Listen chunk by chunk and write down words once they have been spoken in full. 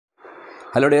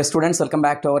Hello dear students, welcome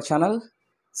back to our channel.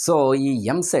 So ఈ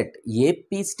EAMCET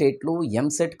AP స్టేట్లో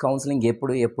EAMCET counselling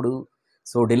ఎప్పుడు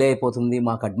so delay అయిపోతుంది,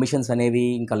 మాకు అడ్మిషన్స్ అనేవి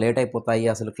ఇంకా లేట్ అయిపోతాయి,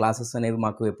 అసలు క్లాసెస్ అనేవి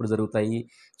మాకు ఎప్పుడు జరుగుతాయి,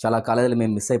 చాలా కాలేజీలు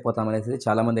మేము మిస్ అయిపోతాం అనేది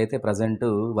చాలామంది అయితే ప్రజెంట్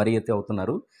వరి అయితే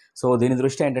అవుతున్నారు. సో దీని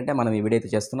దృష్టి ఏంటంటే మనం ఈ వీడియో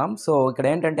అయితే చేస్తున్నాం. సో ఇక్కడ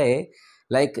ఏంటంటే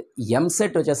లైక్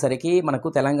ఎంసెట్ వచ్చేసరికి మనకు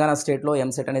తెలంగాణ స్టేట్లో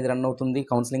ఎంసెట్ అనేది రన్ అవుతుంది,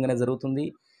 కౌన్సిలింగ్ అనేది జరుగుతుంది.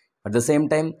 At the same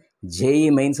time JEE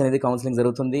mains అనేది కౌన్సిలింగ్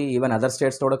జరుగుతుంది, ఈవెన్ అదర్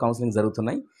స్టేట్స్లో కూడా కౌన్సిలింగ్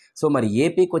జరుగుతున్నాయి. సో మరి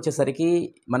ఏపీకి వచ్చేసరికి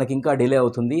మనకి ఇంకా డిలే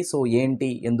అవుతుంది. సో ఏంటి,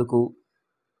 ఎందుకు,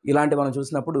 ఇలాంటి మనం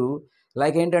చూసినప్పుడు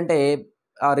లైక్ ఏంటంటే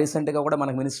రీసెంట్గా కూడా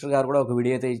మనకు మినిస్టర్ గారు కూడా ఒక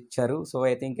వీడియో అయితే ఇచ్చారు. సో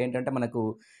ఐ థింక్ ఏంటంటే మనకు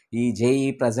ఈ జేఈ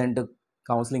ప్రజెంట్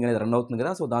కౌన్సిలింగ్ అనేది రన్ అవుతుంది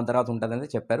కదా, సో దాని తర్వాత ఉంటుంది అనేది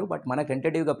చెప్పారు. బట్ మనకు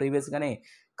టెంటేటివ్గా ప్రీవియస్గానే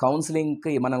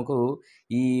కౌన్సిలింగ్కి మనకు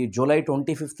ఈ జూలై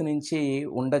 25 నుంచి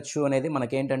ఉండొచ్చు అనేది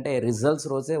మనకేంటంటే రిజల్ట్స్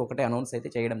రోజే ఒకటే అనౌన్స్ అయితే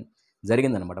చేయడం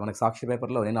జరిగిందనమాట. మనకు సాక్షి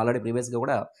పేపర్లో నేను ఆల్రెడీ ప్రీవియస్గా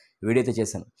కూడా వీడియో అయితే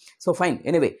చేశాను. సో ఫైన్,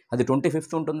 ఎనీవే అది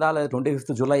 25 ఉంటుందా, లేదా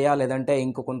 25 జూలైయా, లేదంటే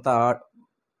ఇంకో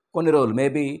కొన్ని రోజులు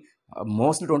మేబీ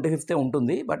మోస్ట్లీ 25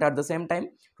 ఉంటుంది. But at the same time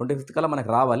 25 కల్లా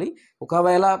మనకు రావాలి.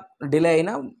 ఒకవేళ డిలే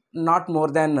అయినా నాట్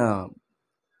మోర్ దాన్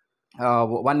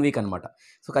 1 వీక్ అనమాట.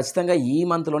 సో ఖచ్చితంగా ఈ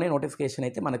మంత్లోనే నోటిఫికేషన్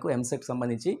అయితే మనకు ఎంసెట్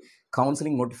సంబంధించి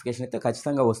కౌన్సిలింగ్ నోటిఫికేషన్ అయితే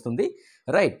ఖచ్చితంగా వస్తుంది,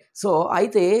 రైట్. సో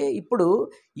అయితే ఇప్పుడు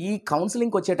ఈ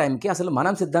కౌన్సిలింగ్కి వచ్చే టైంకి అసలు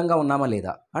మనం సిద్ధంగా ఉన్నామా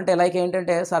లేదా అంటే లైక్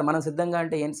ఏంటంటే, సార్ మనం సిద్ధంగా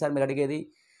అంటే ఏంటి సార్ మీరు అడిగేది?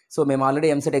 సో మేము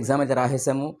ఆల్రెడీ ఎంసెట్ ఎగ్జామ్ అయితే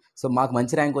రాసేసాము, సో మాకు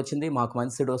మంచి ర్యాంక్ వచ్చింది, మాకు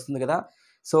మంచి సీట్ వస్తుంది కదా,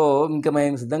 సో ఇంకా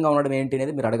మేము సిద్ధంగా ఉండడం ఏంటి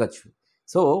అనేది మీరు అడగచ్చు.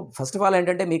 సో ఫస్ట్ ఆఫ్ ఆల్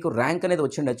ఏంటంటే మీకు ర్యాంక్ అనేది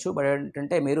వచ్చిండొచ్చు, బట్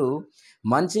ఏంటంటే మీరు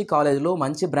మంచి కాలేజ్లో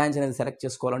మంచి బ్రాంచ్ అనేది సెలెక్ట్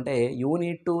చేసుకోవాలంటే you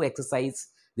need to exercise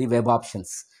the web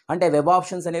options. అంటే వెబ్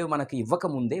ఆప్షన్స్ అనేవి మనకి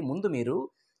ఇవ్వకముందే ముందు మీరు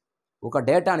ఒక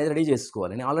డేటా అనేది రెడీ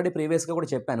చేసుకోవాలి. నేను ఆల్రెడీ ప్రీవియస్గా కూడా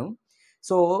చెప్పాను.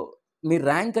 సో మీ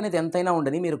ర్యాంక్ అనేది ఎంతైనా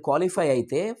ఉండని, మీరు క్వాలిఫై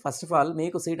అయితే ఫస్ట్ ఆఫ్ ఆల్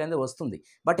మీకు సీట్ అనేది వస్తుంది.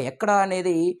 బట్ ఎక్కడ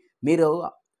అనేది మీరు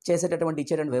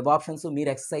ఇచ్చేటువంటి వెబ్ ఆప్షన్స్ మీరు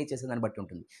ఎక్సర్సైజ్ చేసేదాన్ని బట్టి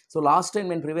ఉంటుంది. సో లాస్ట్ టైం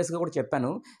నేను ప్రీవియస్గా కూడా చెప్పాను,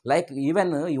 లైక్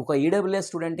ఈవెన్ ఒక ఈడబ్ల్యూఎస్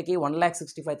స్టూడెంట్కి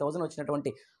 1,65,000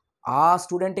 వచ్చినటువంటి ఆ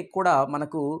స్టూడెంట్కి కూడా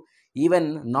మనకు ఈవెన్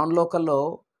నాన్ లోకల్లో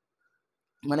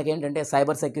మనకేంటంటే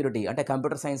సైబర్ సెక్యూరిటీ అంటే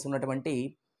కంప్యూటర్ సైన్స్ ఉన్నటువంటి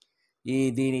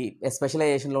దీని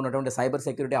స్పెషలైజేషన్లో ఉన్నటువంటి cyber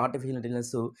security, artificial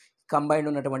intelligence combined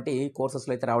ఉన్నటువంటి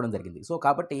కోర్సెస్లో అయితే రావడం జరిగింది. సో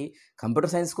కాబట్టి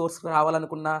కంప్యూటర్ సైన్స్ కోర్స్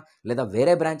రావాలనుకున్నా, లేదా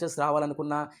వేరే బ్రాంచెస్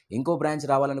రావాలనుకున్నా, ఇంకో బ్రాంచ్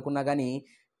రావాలనుకున్నా కానీ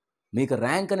మీకు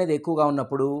ర్యాంక్ అనేది ఎక్కువగా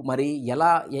ఉన్నప్పుడు మరి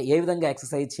ఏ విధంగా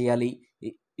ఎక్సర్సైజ్ చేయాలి,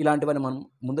 ఇలాంటివన్నీ మనం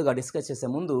ముందుగా డిస్కస్ చేసే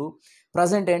ముందు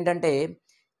ప్రజెంట్ ఏంటంటే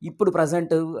ఇప్పుడు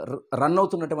ప్రజెంట్ రన్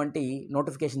అవుతున్నటువంటి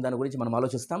నోటిఫికేషన్ దాని గురించి మనం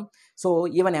ఆలోచిస్తాం. సో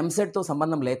ఈవెన్ ఎంసెట్తో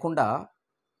సంబంధం లేకుండా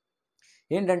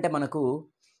ఏంటంటే మనకు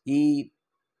ఈ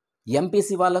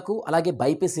ఎంపీసీ వాళ్ళకు అలాగే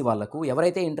బైపీసీ వాళ్ళకు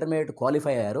ఎవరైతే ఇంటర్మీడియట్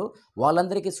క్వాలిఫై అయ్యారో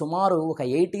వాళ్ళందరికీ సుమారు ఒక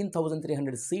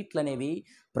 18,300 సీట్లు అనేవి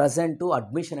ప్రజెంట్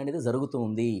అడ్మిషన్ అనేది జరుగుతూ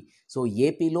ఉంది. సో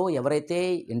ఏపీలో ఎవరైతే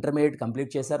ఇంటర్మీడియట్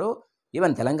కంప్లీట్ చేశారో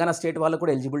ఈవెన్ తెలంగాణ స్టేట్ వాళ్ళకు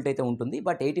కూడా ఎలిజిబిలిటీ అయితే ఉంటుంది.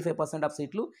 బట్ 85% ఆఫ్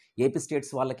సీట్లు ఏపీ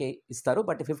స్టేట్స్ వాళ్ళకే ఇస్తారు.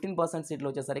 బట్ 15% సీట్లు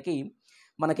వచ్చేసరికి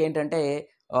మనకేంటంటే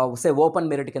ఓపెన్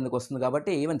మెరిట్ కిందకు వస్తుంది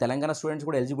కాబట్టి ఈవెన్ తెలంగాణ స్టూడెంట్స్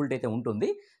కూడా ఎలిజిబిలిటీ అయితే ఉంటుంది,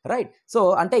 రైట్. సో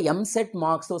అంటే ఎంసెట్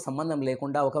మార్క్స్తో సంబంధం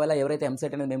లేకుండా ఒకవేళ ఎవరైతే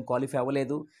ఎంసెట్ అనేది మేము క్వాలిఫై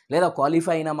అవ్వలేదు, లేదా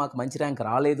క్వాలిఫై అయినా మాకు మంచి ర్యాంక్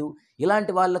రాలేదు,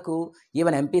 ఇలాంటి వాళ్ళకు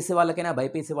ఈవెన్ ఎంపీసీ వాళ్ళకైనా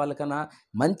బైపీసీ వాళ్ళకైనా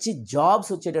మంచి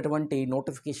జాబ్స్ వచ్చేటటువంటి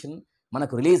నోటిఫికేషన్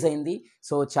మనకు రిలీజ్ అయింది.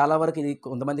 సో చాలా వరకు ఇది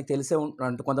కొంతమందికి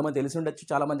కొంతమంది తెలిసి ఉండొచ్చు,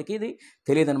 చాలామందికి ఇది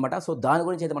తెలియదు అనమాట. సో దాని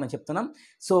గురించి అయితే మనం చెప్తున్నాం.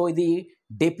 సో ఇది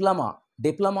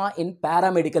డిప్లొమా ఇన్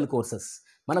పారామెడికల్ కోర్సెస్.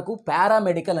 మనకు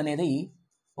పారామెడికల్ అనేది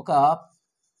ఒక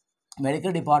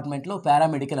మెడికల్ డిపార్ట్మెంట్లో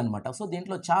పారామెడికల్ అనమాట. సో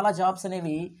దీంట్లో చాలా జాబ్స్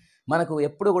అనేవి మనకు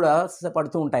ఎప్పుడు కూడా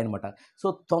పడుతూ ఉంటాయి అనమాట. సో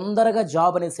తొందరగా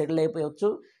జాబ్ అనేది సెటిల్ అయిపోవచ్చు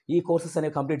ఈ కోర్సెస్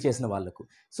అనేవి కంప్లీట్ చేసిన వాళ్ళకు.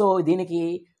 సో దీనికి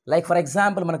లైక్ ఫర్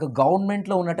ఎగ్జాంపుల్ మనకు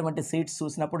గవర్నమెంట్లో ఉన్నటువంటి సీట్స్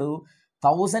చూసినప్పుడు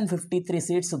 1053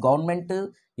 సీట్స్ గవర్నమెంట్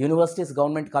యూనివర్సిటీస్,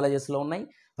 గవర్నమెంట్ కాలేజెస్లో ఉన్నాయి.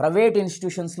 ప్రైవేట్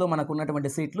ఇన్స్టిట్యూషన్స్లో మనకు ఉన్నటువంటి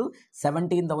సీట్లు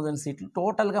 17,000 సీట్లు.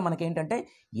 టోటల్గా మనకేంటంటే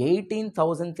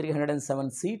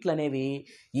 18,307 సీట్లు అనేవి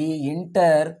ఈ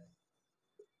inter,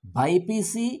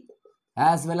 BiPC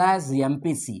as well as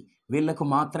MPC వీళ్ళకు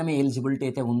మాత్రమే ఎలిజిబిలిటీ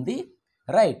అయితే ఉంది,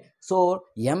 రైట్. సో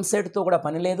ఎంసెట్తో కూడా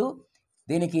పని లేదు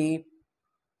దీనికి.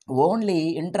 ఓన్లీ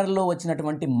ఇంటర్లో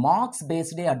వచ్చినటువంటి మార్క్స్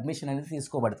బేస్డే అడ్మిషన్ అనేది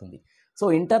తీసుకోబడుతుంది. సో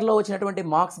ఇంటర్లో వచ్చినటువంటి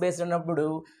మార్క్స్ బేస్డ్ అన్నప్పుడు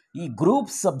ఈ గ్రూప్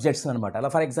సబ్జెక్ట్స్ అనమాట. అలా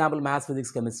for example maths,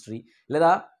 physics, chemistry,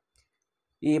 లేదా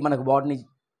ఈ మనకు botany,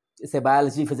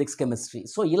 biology, physics, chemistry.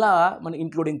 So ఇలా మన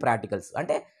ఇంక్లూడింగ్ ప్రాక్టికల్స్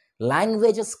అంటే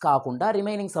లాంగ్వేజెస్ కాకుండా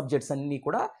రిమైనింగ్ సబ్జెక్ట్స్ అన్నీ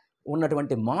కూడా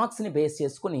ఉన్నటువంటి మార్క్స్ని బేస్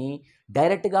చేసుకుని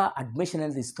డైరెక్ట్గా అడ్మిషన్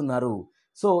అనేది ఇస్తున్నారు.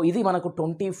 సో ఇది మనకు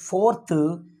 24th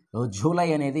జూలై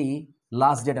అనేది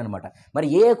లాస్ట్ డేట్ అనమాట. మరి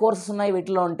ఏ కోర్సెస్ ఉన్నాయి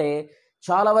వీటిలో అంటే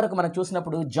చాలా వరకు మనం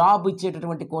చూసినప్పుడు జాబ్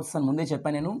ఇచ్చేటటువంటి కోర్సెస్ అని ముందే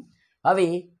చెప్పాను నేను. అవి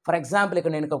ఫర్ ఎగ్జాంపుల్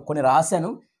ఇక్కడ నేను కొన్ని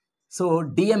రాశాను. సో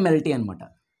డిఎంఎల్టీ అనమాట.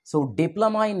 So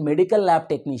diploma in medical lab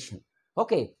technician.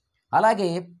 Okay, అలాగే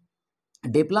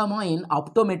diploma in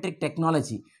optometric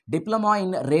technology, diploma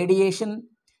in radiation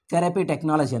therapy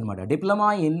technology అనమాట, డిప్లొమా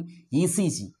ఇన్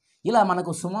ఈసీజీ. ఇలా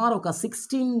మనకు సుమారు ఒక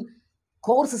 16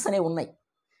 కోర్సెస్ అనేవి ఉన్నాయి.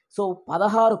 సో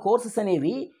 16 కోర్సెస్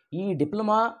అనేవి ఈ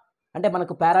డిప్లొమా అంటే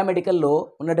మనకు పారామెడికల్లో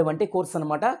ఉన్నటువంటి కోర్స్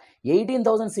అనమాట.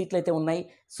 18,000 సీట్లు అయితే ఉన్నాయి.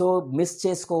 సో మిస్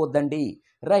చేసుకోవద్దండి,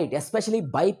 రైట్. ఎస్పెషలీ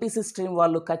బైపీసీ స్ట్రీమ్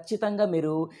వాళ్ళు ఖచ్చితంగా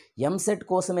మీరు ఎంసెట్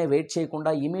కోసమే వెయిట్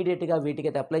చేయకుండా ఇమీడియట్గా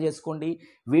వీటికైతే అప్లై చేసుకోండి.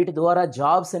 వీటి ద్వారా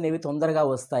జాబ్స్ అనేవి తొందరగా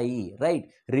వస్తాయి, రైట్.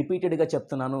 రిపీటెడ్గా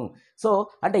చెప్తున్నాను. సో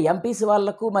అంటే ఎంపీసీ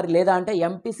వాళ్ళకు మరి లేదా అంటే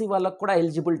ఎంపీసీ వాళ్ళకు కూడా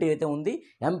ఎలిజిబిలిటీ అయితే ఉంది.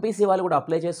 ఎంపీసీ వాళ్ళు కూడా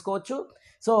అప్లై చేసుకోవచ్చు.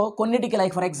 సో కొన్నిటికి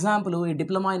లైక్ ఫర్ ఎగ్జాంపుల్ ఈ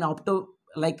డిప్లొమా ఇన్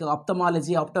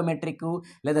ఆప్థమాలజీ, ఆప్టోమెట్రిక్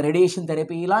లేదా రేడియేషన్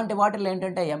థెరపీ ఇలాంటి వాటిల్లో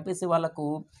ఏంటంటే ఎంపీసీ వాళ్ళకు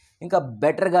ఇంకా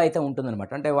బెటర్గా అయితే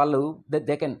ఉంటుందన్నమాట. అంటే వాళ్ళు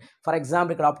దే కెన్ ఫర్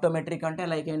ఎగ్జాంపుల్ ఇక్కడ ఆప్టోమెట్రిక్ అంటే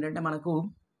లైక్ ఏంటంటే మనకు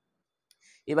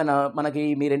ఈవెన్ మనకి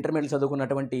మీరు ఇంటర్మీడియట్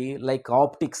చదువుకున్నటువంటి లైక్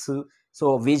ఆప్టిక్స్, సో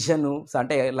విజన్,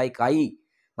 అంటే లైక్ ఐ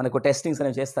మనకు టెస్టింగ్స్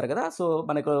అనేవి చేస్తారు కదా. సో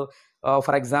మనకు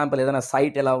ఫర్ ఎగ్జాంపుల్ ఏదైనా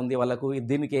సైట్ ఎలా ఉంది వాళ్ళకు,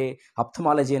 దీనికి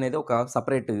ఆప్థమాలజీ అనేది ఒక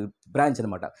సపరేట్ బ్రాంచ్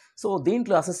అనమాట. సో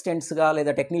దీంట్లో అసిస్టెంట్స్గా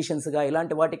లేదా టెక్నీషియన్స్గా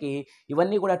ఇలాంటి వాటికి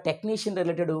ఇవన్నీ కూడా టెక్నీషియన్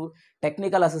రిలేటెడ్,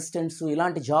 టెక్నికల్ అసిస్టెంట్స్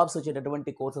ఇలాంటి జాబ్స్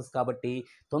వచ్చేటటువంటి కోర్సెస్ కాబట్టి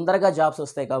తొందరగా జాబ్స్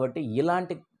వస్తాయి. కాబట్టి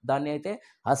ఇలాంటి దాన్ని అయితే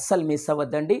అస్సలు మిస్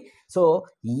అవ్వద్దండి. సో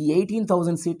ఈ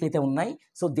 18,000 సీట్లు అయితే ఉన్నాయి.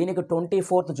 సో దీనికి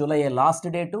 24th July last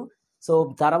date. So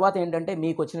తర్వాత ఏంటంటే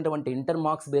మీకు వచ్చినటువంటి ఇంటర్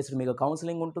మార్క్స్ బేస్డ్ మీకు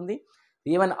కౌన్సిలింగ్ ఉంటుంది.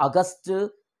 ఈవెన్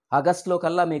ఆగస్ట్లో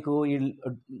కల్లా మీకు ఈ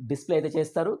డిస్ప్లే అయితే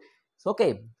చేస్తారు. ఓకే,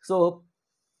 సో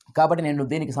కాబట్టి నేను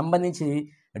దీనికి సంబంధించి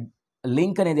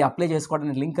లింక్ అనేది అప్లై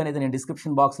చేసుకోవడానికి లింక్ అనేది నేను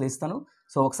డిస్క్రిప్షన్ బాక్స్లో ఇస్తాను.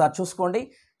 సో ఒకసారి చూసుకోండి.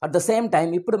 అట్ ద సేమ్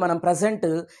టైం ఇప్పుడు మనం ప్రజెంట్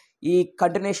ఈ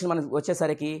కంటిన్యూషన్ మనం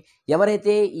వచ్చేసరికి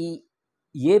ఎవరైతే ఈ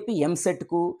ఏపీ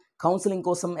ఎంసెట్కు కౌన్సిలింగ్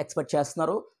కోసం ఎక్స్పెక్ట్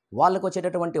చేస్తున్నారో వాళ్ళకు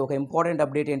వచ్చేటటువంటి ఒక ఇంపార్టెంట్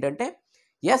అప్డేట్ ఏంటంటే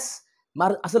ఎస్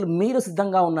మరి అసలు మీరు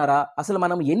సిద్ధంగా ఉన్నారా, అసలు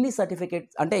మనం ఎన్ని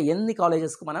సర్టిఫికేట్స్ అంటే ఎన్ని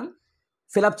కాలేజెస్కు మనం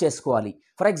ఫిలప్ చేసుకోవాలి.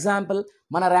 ఫర్ ఎగ్జాంపుల్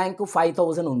మన ర్యాంకు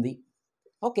 5,000 ఉంది,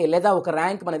 ఓకే, లేదా ఒక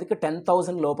ర్యాంక్ మనది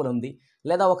 10,000 లోపల ఉంది,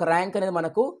 లేదా ఒక ర్యాంక్ అనేది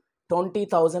మనకు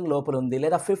 20,000 లోపల ఉంది,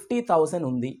 లేదా 50,000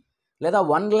 ఉంది, లేదా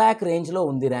 1 lakh రేంజ్లో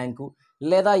ఉంది ర్యాంకు,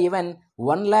 లేదా ఈవెన్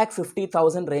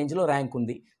 1,50,000 రేంజ్లో ర్యాంక్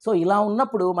ఉంది. సో ఇలా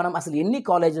ఉన్నప్పుడు మనం అసలు ఎన్ని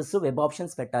కాలేజెస్ వెబ్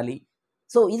ఆప్షన్స్ పెట్టాలి.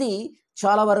 సో ఇది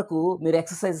చాలా వరకు మీరు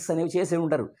ఎక్సర్సైజెస్ అనేవి చేసి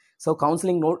ఉంటారు. సో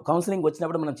కౌన్సిలింగ్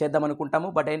వచ్చినప్పుడు మనం చేద్దాం అనుకుంటాము.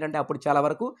 బట్ ఏంటంటే అప్పుడు చాలా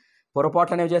వరకు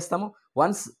పొరపాట్లు అనేవి చేస్తాము.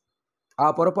 వన్స్ ఆ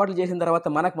పొరపాట్లు చేసిన తర్వాత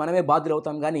మనమే బాధ్యులు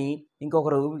అవుతాం, కానీ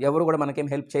ఇంకొకరు ఎవరు కూడా మనకేం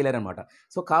హెల్ప్ చేయలేరనమాట.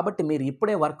 సో కాబట్టి మీరు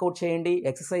ఇప్పుడే వర్కౌట్ చేయండి,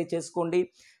 ఎక్సర్సైజ్ చేసుకోండి,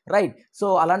 రైట్. సో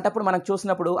అలాంటప్పుడు మనకు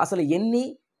చూసినప్పుడు అసలు ఎన్ని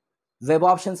వెబ్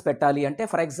ఆప్షన్స్ పెట్టాలి అంటే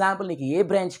ఫర్ ఎగ్జాంపుల్ నీకు ఏ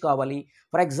బ్రాంచ్ కావాలి,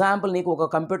 ఫర్ ఎగ్జాంపుల్ నీకు ఒక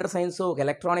కంప్యూటర్ సైన్స్, ఒక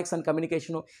ఎలక్ట్రానిక్స్ అండ్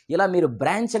కమ్యూనికేషను, ఇలా మీరు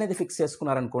బ్రాంచ్ అనేది ఫిక్స్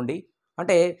చేసుకున్నారనుకోండి.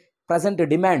 అంటే ప్రజెంట్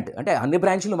డిమాండ్ అంటే అన్ని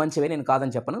బ్రాంచ్లు మంచివే, నేను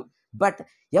కాదని చెప్పను. బట్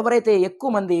ఎవరైతే ఎక్కువ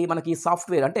మంది మనకి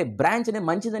సాఫ్ట్వేర్ అంటే బ్రాంచ్ అనేది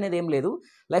మంచిది అనేది ఏం లేదు.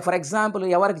 లైక్ ఫర్ ఎగ్జాంపుల్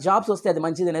ఎవరికి జాబ్స్ వస్తే అది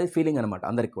మంచిది అనేది ఫీలింగ్ అనమాట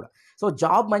అందరికి కూడా. సో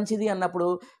జాబ్ మంచిది అన్నప్పుడు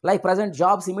లైక్ ప్రజెంట్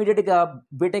జాబ్స్ ఇమీడియట్గా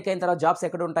బీటెక్ అయిన తర్వాత జాబ్స్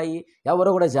ఎక్కడ ఉంటాయి,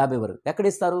 ఎవరు కూడా జాబ్ ఇవ్వరు. ఎక్కడ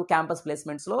ఇస్తారు, క్యాంపస్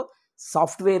ప్లేస్మెంట్స్లో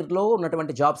సాఫ్ట్వేర్లో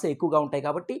ఉన్నటువంటి జాబ్సే ఎక్కువగా ఉంటాయి.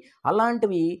 కాబట్టి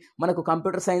అలాంటివి మనకు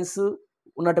కంప్యూటర్ సైన్స్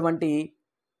ఉన్నటువంటి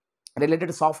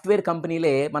రిలేటెడ్ సాఫ్ట్వేర్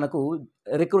కంపెనీలే మనకు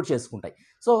రిక్రూట్ చేసుకుంటాయి.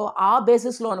 సో ఆ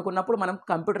బేసిస్లో అనుకున్నప్పుడు మనం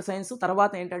కంప్యూటర్ సైన్స్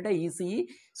తర్వాత ఏంటంటే ఈసీఈ.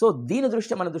 సో దీని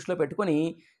మన దృష్టిలో పెట్టుకొని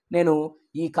నేను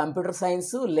ఈ కంప్యూటర్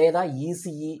సైన్స్ లేదా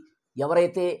ఈసీఈ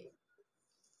ఎవరైతే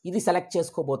ఇది సెలెక్ట్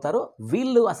చేసుకోబోతారో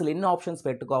వీళ్ళు అసలు ఎన్ని ఆప్షన్స్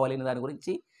పెట్టుకోవాలి అనే దాని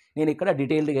గురించి నేను ఇక్కడ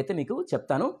డీటెయిల్డ్గా అయితే మీకు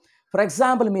చెప్తాను. ఫర్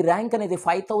ఎగ్జాంపుల్ మీ ర్యాంక్ అనేది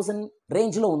 5,000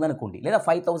 రేంజ్లో ఉందనుకోండి, లేదా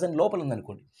 5,000 లోపల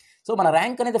ఉందనుకోండి. సో మన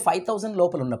ర్యాంక్ అనేది 5,000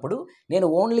 లోపల ఉన్నప్పుడు నేను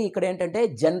ఓన్లీ ఇక్కడ ఏంటంటే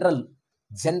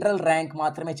జనరల్ ర్యాంక్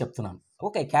మాత్రమే చెప్తున్నాను.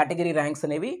 ఓకే, కేటగిరీ ర్యాంక్స్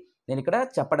అనేవి నేను ఇక్కడ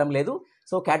చెప్పడం లేదు.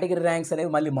 సో కేటగిరీ ర్యాంక్స్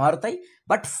అనేవి మళ్ళీ మారుతాయి.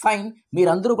 బట్ ఫైన్,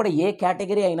 మీరందరూ కూడా ఏ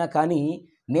కేటగిరీ అయినా కానీ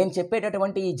నేను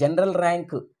చెప్పేటటువంటి ఈ జనరల్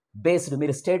ర్యాంక్ బేస్డ్,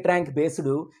 మీరు స్టేట్ ర్యాంక్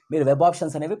బేస్డ్ మీరు వెబ్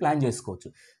ఆప్షన్స్ అనేవి ప్లాన్ చేసుకోవచ్చు.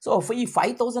 సో ఈ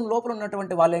 5,000 లోపల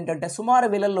ఉన్నటువంటి వాళ్ళు ఏంటంటే సుమారు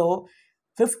వీళ్ళల్లో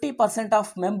 50%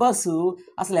 ఆఫ్ మెంబర్స్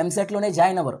అసలు ఎంసెట్లోనే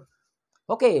జాయిన్ అవ్వరు.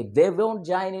 Okay, they won't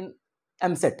join in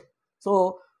EAMCET. So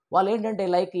వాళ్ళు ఏంటంటే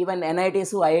లైక్ ఈవెన్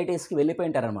ఎన్ఐటీస్, ఐఐటీస్కి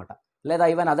వెళ్ళిపోయింటారనమాట, లేదా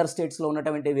ఈవెన్ అదర్ స్టేట్స్లో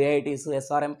ఉన్నటువంటి విఐటీస్,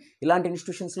 ఎస్ఆర్ఎం ఇలాంటి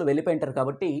ఇన్స్టిట్యూషన్స్లో వెళ్ళిపోయింటారు.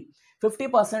 కాబట్టి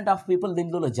 50% ఆఫ్ పీపుల్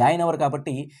దీంట్లో జాయిన్ అవ్వరు.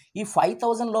 కాబట్టి ఈ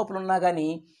 5,000 లోపల ఉన్నా కానీ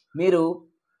మీరు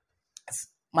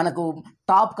మనకు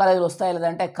టాప్ కాలేజీలు వస్తాయి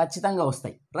లేదంటే ఖచ్చితంగా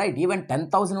వస్తాయి, రైట్. ఈవెన్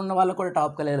 10,000 ఉన్న వాళ్ళు కూడా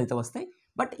టాప్ కాలేజీలు అయితే వస్తాయి.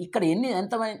 బట్ ఇక్కడ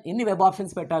ఎన్ని వెబ్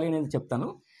ఆప్షన్స్ పెట్టాలి అనేది చెప్తాను.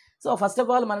 సో ఫస్ట్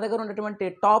ఆఫ్ ఆల్ మన దగ్గర ఉన్నటువంటి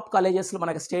టాప్ కాలేజెస్లో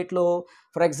మనకు స్టేట్లో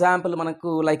ఫర్ ఎగ్జాంపుల్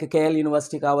మనకు లైక్ కేఎల్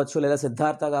యూనివర్సిటీ కావచ్చు, లేదా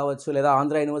సిద్ధార్థ కావచ్చు, లేదా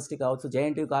ఆంధ్ర యూనివర్సిటీ కావచ్చు,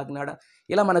 జేఎన్టీయూ కాకినాడ,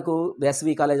 ఇలా మనకు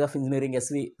SV college of engineering,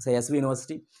 SV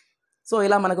university. So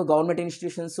ఇలా మనకు గవర్నమెంట్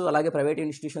ఇన్స్టిట్యూషన్స్ అలాగే ప్రైవేట్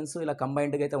ఇన్స్టిట్యూషన్స్ ఇలా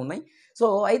కంబైన్డ్గా అయితే ఉన్నాయి. సో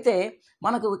అయితే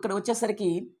మనకు ఇక్కడ వచ్చేసరికి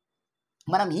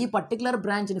మనం ఈ పర్టికులర్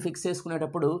బ్రాంచ్ని ఫిక్స్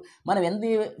చేసుకునేటప్పుడు మనం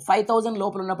 5,000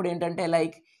 లోపల ఉన్నప్పుడు ఏంటంటే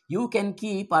like you can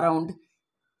keep around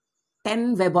 10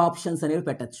 web options అనేవి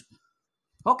పెట్టచ్చు.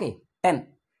 ఓకే,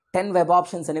 10 వెబ్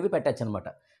ఆప్షన్స్ అనేవి పెట్టచ్చు అనమాట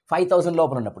 5,000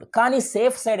 లోపల ఉన్నప్పుడు. కానీ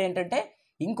సేఫ్ సైడ్ ఏంటంటే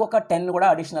ఇంకొక 10 కూడా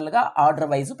అడిషనల్గా ఆర్డర్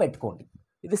వైజ్ పెట్టుకోండి.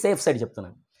 ఇది సేఫ్ సైడ్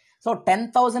చెప్తున్నాను. సో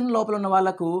 10,000 లోపల ఉన్న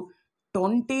వాళ్ళకు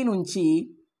 20 నుంచి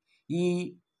ఈ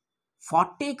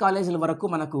 40 కాలేజీల వరకు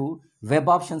మనకు వెబ్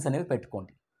ఆప్షన్స్ అనేవి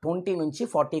పెట్టుకోండి. 20 నుంచి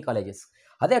 40 కాలేజెస్.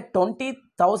 అదే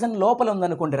 20,000 లోపల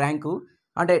ఉందనుకోండి ర్యాంకు,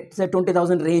 అంటే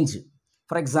 20,000 రేంజ్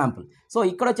ఫర్ ఎగ్జాంపుల్. సో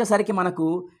ఇక్కడ వచ్చేసరికి మనకు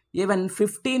ఈవెన్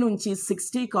 50 నుంచి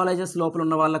 60 కాలేజెస్ లోపల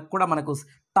ఉన్న వాళ్ళకు కూడా మనకు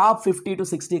టాప్ 50 to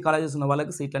 60 కాలేజెస్ ఉన్న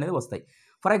వాళ్ళకి సీట్లు అనేది వస్తాయి.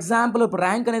 ఫర్ ఎగ్జాంపుల్ ఇప్పుడు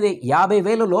ర్యాంక్ అనేది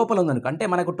 50,000 లోపల ఉందనుకో, అంటే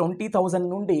మనకు 20,000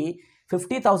 నుండి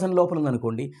 50,000 లోపల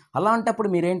ఉందనుకోండి. అలాంటప్పుడు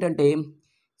మీరేంటంటే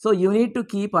so you need to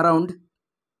keep around,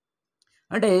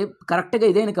 అంటే కరెక్ట్గా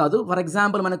ఇదేని కాదు, ఫర్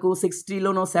ఎగ్జాంపుల్ మనకు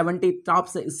 60లోనో 70 టాప్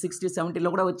 60-70లో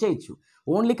కూడా వచ్చేయచ్చు.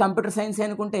 ఓన్లీ కంప్యూటర్ సైన్స్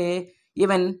అనుకుంటే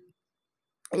even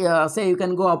say you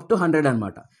can go up to 100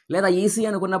 అనమాట. లేదా ఈసీ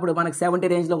అనుకున్నప్పుడు మనకు 70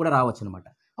 రేంజ్లో కూడా రావచ్చు అనమాట.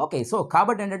 ఓకే, సో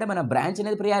కాబట్టి ఏంటంటే మన బ్రాంచ్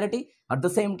అనేది priority, at the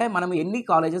same time మనం ఎన్ని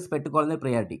కాలేజెస్ పెట్టుకోవాలనేది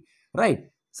ప్రియారిటీ, రైట్.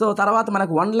 సో తర్వాత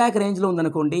మనకు 1 lakh రేంజ్లో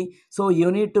ఉందనుకోండి, so you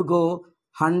need to go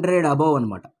 100 above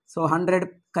అనమాట. సో 100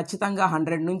 ఖచ్చితంగా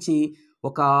 100 నుంచి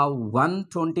ఒక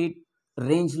 120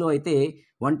 రేంజ్లో అయితే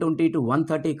 120 to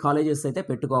 130 కాలేజెస్ అయితే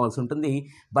పెట్టుకోవాల్సి ఉంటుంది.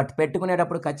 బట్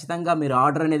పెట్టుకునేటప్పుడు ఖచ్చితంగా మీరు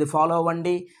ఆర్డర్ అనేది ఫాలో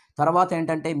అవ్వండి. తర్వాత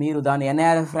ఏంటంటే మీరు దాని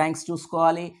ఎన్ఐఆర్ఎఫ్ ర్యాంక్స్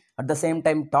చూసుకోవాలి. At the same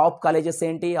time top colleges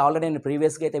ఏంటి, ఆల్రెడీ నేను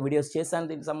ప్రీవియస్గా అయితే వీడియోస్ చేశాను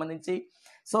దీనికి సంబంధించి.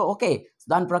 సో ఓకే,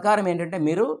 దాని ప్రకారం ఏంటంటే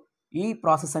మీరు ఈ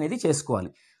ప్రాసెస్ అనేది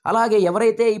చేసుకోవాలి. అలాగే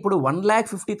ఎవరైతే ఇప్పుడు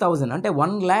 1,50,000 అంటే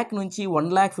 1 lakh నుంచి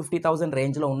 1,50,000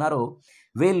 రేంజ్లో ఉన్నారో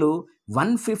వీళ్ళు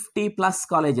 150 ప్లస్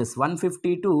కాలేజెస్,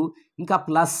 150 to ఇంకా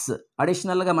ప్లస్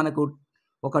అడిషనల్గా మనకు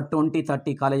ఒక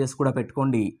 20-30 కాలేజెస్ కూడా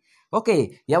పెట్టుకోండి. ఓకే,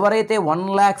 ఎవరైతే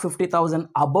 1,50,000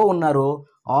 అబవ్ ఉన్నారో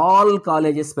ఆల్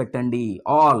కాలేజెస్ పెట్టండి.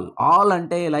 ఆల్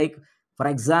అంటే like for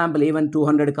example even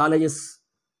 200 colleges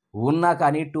ఉన్నా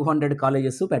కానీ 200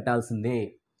 కాలేజెస్ పెట్టాల్సిందే,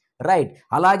 రైట్.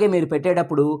 అలాగే మీరు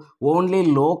పెట్టేటప్పుడు ఓన్లీ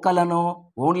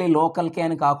లోకల్కే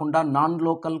అని కాకుండా నాన్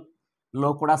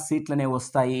లోకల్లో కూడా సీట్లు అనేవి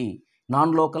వస్తాయి.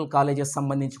 నాన్ లోకల్ కాలేజెస్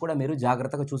సంబంధించి కూడా మీరు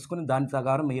జాగ్రత్తగా చూసుకుని దాని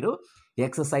ప్రకారం మీరు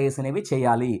ఎక్సర్సైజ్ అనేవి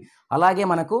చేయాలి. అలాగే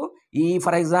మనకు ఈ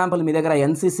ఫర్ ఎగ్జాంపుల్ మీ దగ్గర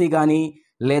ఎన్సిసి కానీ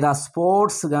లేదా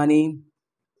స్పోర్ట్స్ కానీ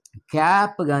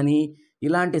క్యాప్ కానీ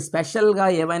ఇలాంటి స్పెషల్గా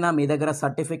ఏవైనా మీ దగ్గర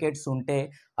సర్టిఫికేట్స్ ఉంటే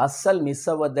అస్సలు మిస్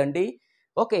అవ్వద్దండి.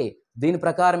 ఓకే, దీని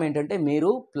ప్రకారం ఏంటంటే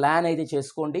మీరు ప్లాన్ అయితే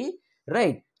చేసుకోండి,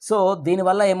 రైట్. సో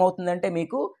దీనివల్ల ఏమవుతుందంటే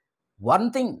మీకు one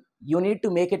thing you need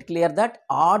to make it clear that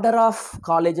order of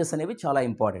colleges అనేవి చాలా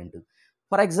ఇంపార్టెంట్.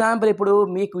 ఫర్ ఎగ్జాంపుల్ ఇప్పుడు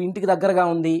మీకు ఇంటికి దగ్గరగా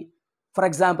ఉంది, ఫర్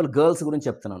ఎగ్జాంపుల్ గర్ల్స్ గురించి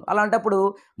చెప్తున్నాను. అలాంటప్పుడు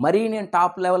మరీ నేను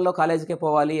టాప్ లెవెల్లో కాలేజీకే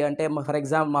పోవాలి అంటే ఫర్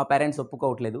ఎగ్జాంపుల్ మా పేరెంట్స్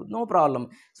ఒప్పుకోవట్లేదు, no problem.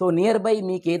 So near by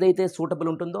మీకు ఏదైతే సూటబుల్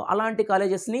ఉంటుందో అలాంటి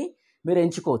కాలేజెస్ని మీరు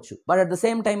ఎంచుకోవచ్చు. But at the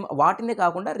same time వాటిని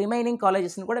కాకుండా రిమైనింగ్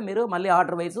కాలేజెస్ని కూడా మీరు మళ్ళీ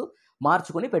ఆర్డర్ వైజ్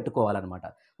మార్చుకొని పెట్టుకోవాలన్నమాట.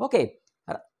 ఓకే,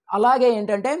 అలాగే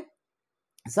ఏంటంటే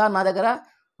సార్ నా దగ్గర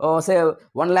సే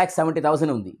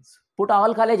 1,70,000 ఉంది, put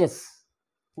all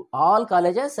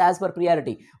colleges as per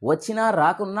priority. వచ్చినా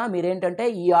రాకున్నా మీరేంటంటే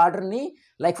ఈ ఆర్డర్ని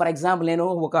లైక్ ఫర్ ఎగ్జాంపుల్ నేను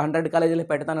ఒక 100 కాలేజీలు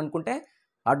పెడతాను అనుకుంటే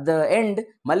అట్ ద ఎండ్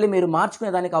మళ్ళీ మీరు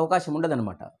మార్చుకునే దానికి అవకాశం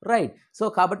ఉండదన్నమాట, రైట్. సో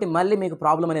కాబట్టి మళ్ళీ మీకు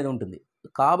ప్రాబ్లం అనేది ఉంటుంది.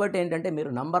 కాబట్టి ఏంటంటే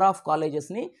మీరు నంబర్ ఆఫ్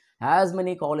కాలేజెస్ని యాజ్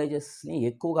మెనీ కాలేజెస్ని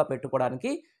ఎక్కువగా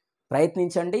పెట్టుకోవడానికి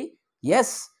ప్రయత్నించండి.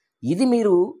 ఎస్, ఇది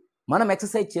మనం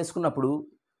ఎక్సర్సైజ్ చేసుకున్నప్పుడు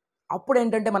అప్పుడు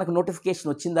ఏంటంటే మనకు నోటిఫికేషన్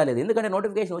వచ్చిందా లేదు, ఎందుకంటే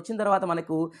నోటిఫికేషన్ వచ్చిన తర్వాత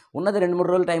మనకు ఉన్నది 2-3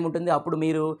 రోజులు టైం ఉంటుంది. అప్పుడు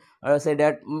మీరు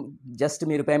జస్ట్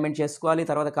మీరు పేమెంట్ చేసుకోవాలి,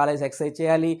 తర్వాత కాలేజ్ ఎక్సర్సైజ్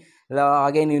చేయాలి,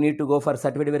 again you need to go for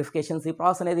certificate verifications. ఈ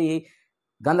ప్రాసెస్ అనేది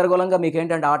గందరగోళంగా మీకు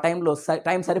ఏంటంటే ఆ టైంలో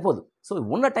టైం సరిపోదు. సో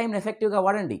ఉన్న టైంని ఎఫెక్టివ్గా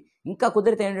వాడండి. ఇంకా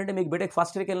కుదిరితే ఏంటంటే మీకు B.Tech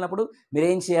ఫస్ట్ ఇయర్కి వెళ్ళినప్పుడు మీరు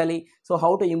ఏం చేయాలి, so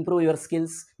how to improve your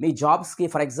skills, మీ జాబ్స్కి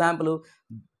for example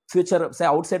future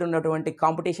out side ఉన్నటువంటి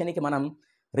కాంపిటీషన్కి మనం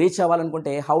రీచ్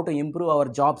అవ్వాలనుకుంటే how to improve our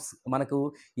jobs, మనకు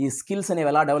ఈ స్కిల్స్ అనేవి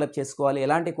ఎలా డెవలప్ చేసుకోవాలి,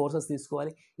 ఎలాంటి కోర్సెస్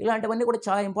తీసుకోవాలి, ఇలాంటివన్నీ కూడా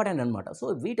చాలా ఇంపార్టెంట్ అనమాట. సో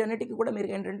వీటన్నిటికీ కూడా మీరు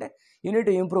ఏంటంటే you need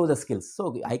to improve the skills. So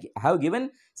I have given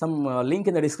some link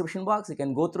in the description box, you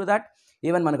can go through that.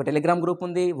 Even మనకు టెలిగ్రామ్ గ్రూప్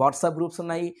ఉంది, వాట్సాప్ గ్రూప్స్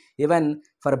ఉన్నాయి. Even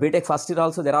for B.Tech first year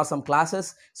also there are some classes.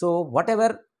 So what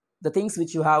ever the things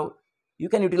which you have, you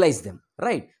can utilise them,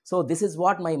 right. So this is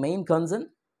what my main concern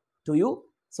to you.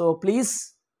 So please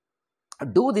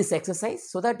do this exercise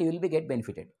so that you will be get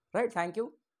benefited, right?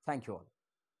 Thank you all.